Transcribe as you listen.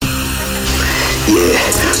Give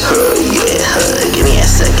me a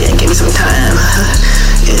second, give me some time.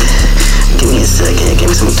 Yeah, give me a second, give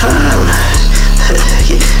me some time.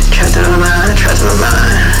 Yeah, trapped in my mind, trapped in my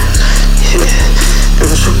mind. Yeah, I'm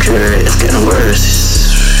so curious, it's getting worse.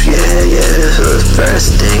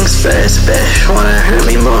 First things first, bitch, wanna hurt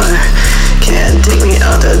me more. Can't dig me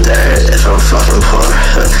out the dirt if I'm fucking poor.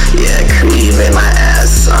 Yeah, cream in my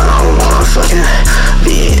ass, I don't wanna fucking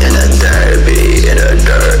be in the dirt,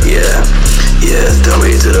 yeah, throw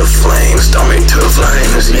me to the flames,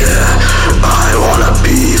 yeah, I wanna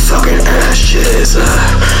be fucking ashes,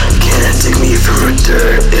 can't dig me from the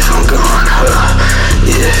dirt if I'm gone,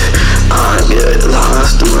 yeah, I get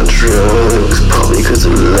lost in my drugs, probably cause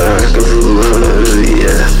of lack of love,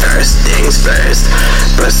 yeah, first things first,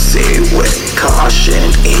 proceed with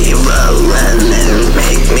caution, evil and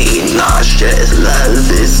make me nauseous, love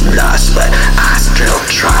is lost, but I still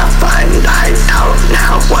try to find, I don't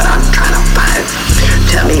know what I'm trying to find.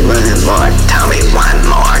 Tell me one more time.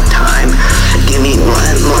 Give me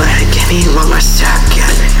one more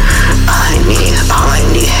second. All I need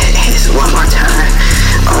is one more time.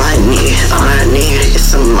 All I need is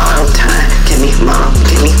some more time. Give me more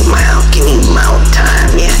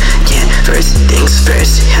time. Yeah. First things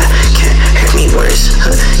first, can't hurt me worse.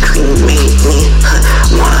 Cremate me,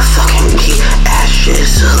 wanna fucking be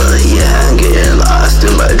ashes. Yeah, I'm getting lost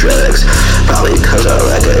in my drugs, probably cause I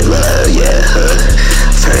like good love. Yeah,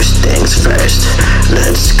 first things first,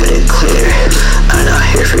 let's get it clear. I'm not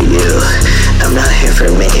here for you, I'm not here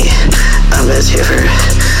for me. I'm just here for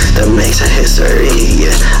the makes of history.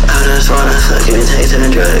 Yeah, I just wanna fucking take some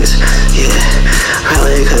drugs. Yeah,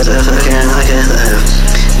 probably cause I fucking like it love.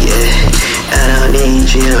 Yeah, I don't need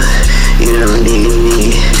you, you don't need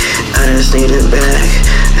me. I just need it back.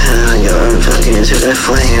 I'm going fucking to the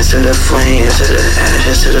flames, to the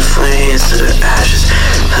ashes, to the flames, to the ashes.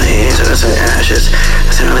 Flames, to the ashes.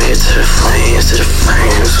 Throw me to the flames, to the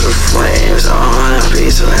flames, to the flames. I wanna be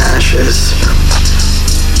some ashes.